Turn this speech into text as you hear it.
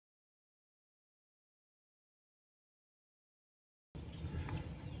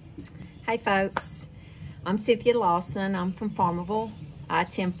Hey folks, I'm Cynthia Lawson. I'm from Farmerville. I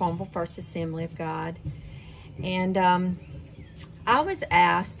attend Farmerville First Assembly of God. And I was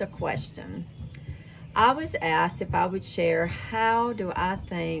asked a question. I was asked if I would share how do I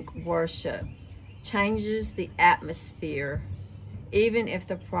think worship changes the atmosphere even if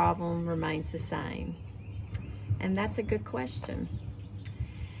the problem remains the same. And that's a good question.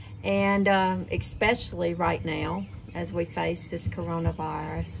 And especially right now as we face this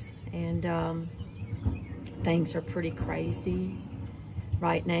coronavirus. And things are pretty crazy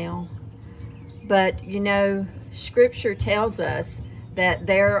right now. But you know, Scripture tells us that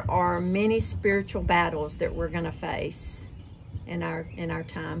there are many spiritual battles that we're going to face in our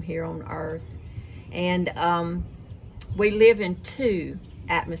time here on earth. And we live in two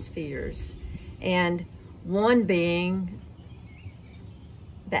atmospheres, and one being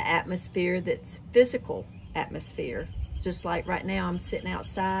the atmosphere that's physical atmosphere. Just like right now, I'm sitting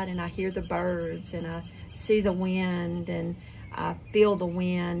outside and I hear the birds and I see the wind and I feel the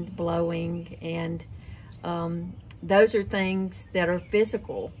wind blowing, and those are things that are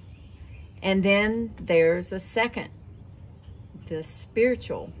physical. And then there's a second, the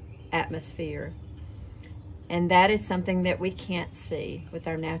spiritual atmosphere, and that is something that we can't see with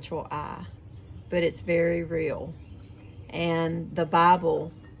our natural eye, but it's very real. And the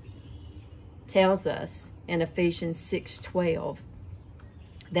Bible tells us in Ephesians 6:12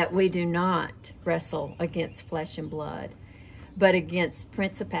 that we do not wrestle against flesh and blood, but against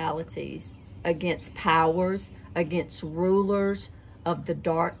principalities, against powers, against rulers of the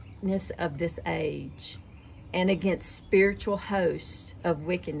darkness of this age, and against spiritual hosts of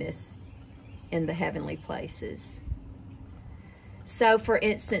wickedness in the heavenly places. So, for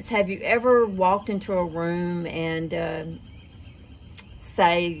instance, have you ever walked into a room and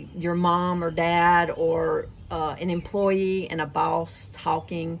say your mom or dad or an employee and a boss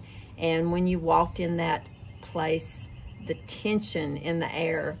talking, and when you walked in that place, the tension in the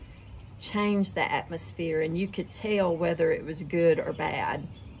air changed the atmosphere and you could tell whether it was good or bad?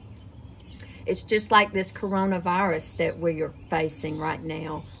 It's just like this coronavirus that we are facing right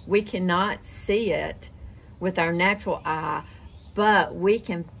now. We cannot see it with our natural eye, but we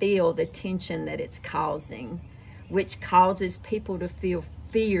can feel the tension that it's causing, which causes people to feel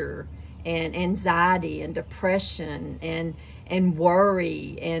fear and anxiety and depression and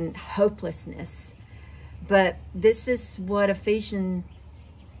worry and hopelessness. But this is what Ephesians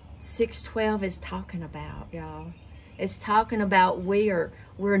 6:12 is talking about, y'all. It's talking about we're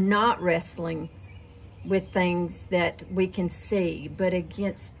not wrestling with things that we can see, but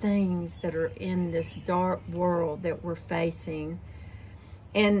against things that are in this dark world that we're facing.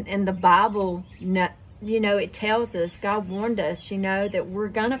 And the Bible, you know, it tells us, God warned us, you know, that we're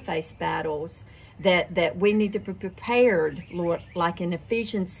going to face battles, that we need to be prepared, Lord, like in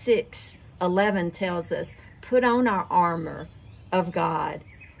Ephesians 6:11 tells us, put on our armor of God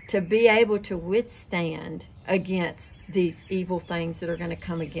to be able to withstand against these evil things that are going to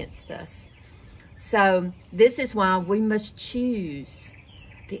come against us. So this is why we must choose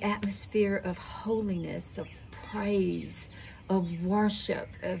the atmosphere of holiness, of praise, of worship,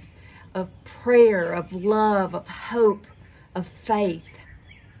 of prayer, of love, of hope, of faith.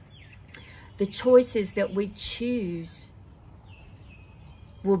 The choices that we choose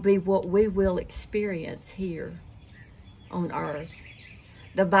will be what we will experience here on earth.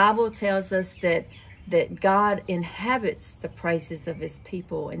 The Bible tells us that God inhabits the praises of his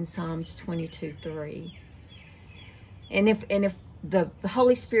people in Psalms 22:3. And if the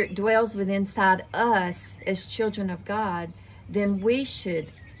Holy Spirit dwells within inside us as children of God, then we should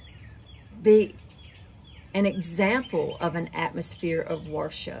be an example of an atmosphere of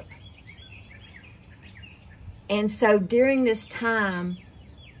worship. And so during this time,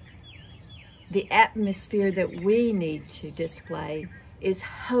 the atmosphere that we need to display is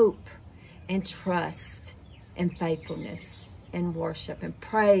hope and trust and faithfulness and worship and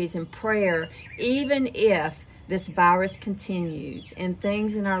praise and prayer, even if this virus continues and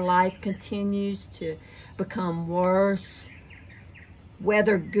things in our life continues to become worse.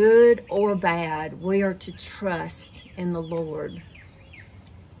 Whether good or bad, we are to trust in the Lord.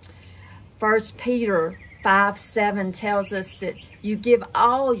 1 Peter 5:7 tells us that you give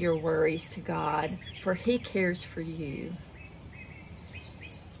all your worries to God, for he cares for you.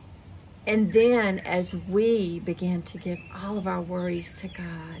 And then as we begin to give all of our worries to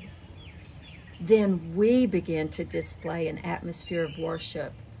God, then we begin to display an atmosphere of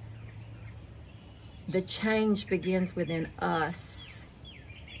worship. The change begins within us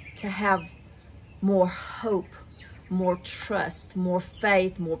to have more hope, more trust, more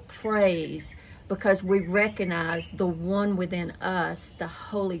faith, more praise, because we recognize the one within us, the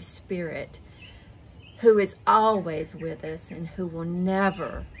Holy Spirit, who is always with us and who will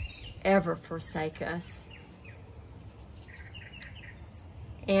never, ever forsake us.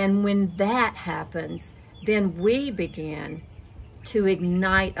 And when that happens, then we begin to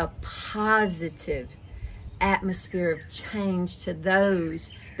ignite a positive atmosphere of change to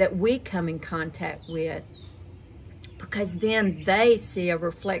those that we come in contact with, because then they see a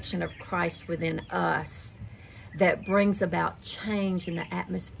reflection of Christ within us that brings about change in the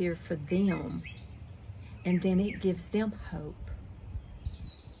atmosphere for them. And then it gives them hope.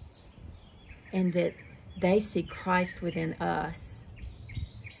 And that they see Christ within us.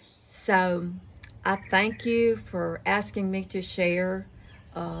 So I thank you for asking me to share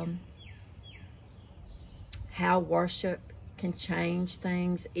how worship can change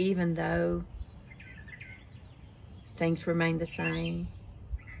things, even though things remain the same.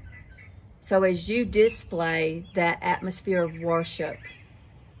 So as you display that atmosphere of worship,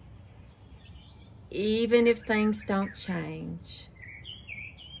 even if things don't change,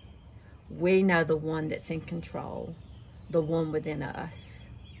 we know the one that's in control, the one within us.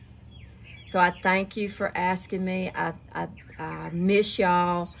 So I thank you for asking me. I miss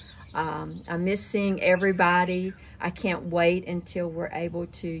y'all. I miss seeing everybody. I can't wait until we're able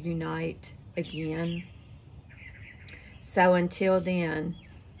to unite again. So until then,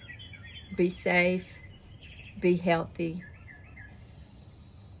 be safe, be healthy,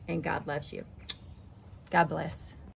 and God loves you. God bless.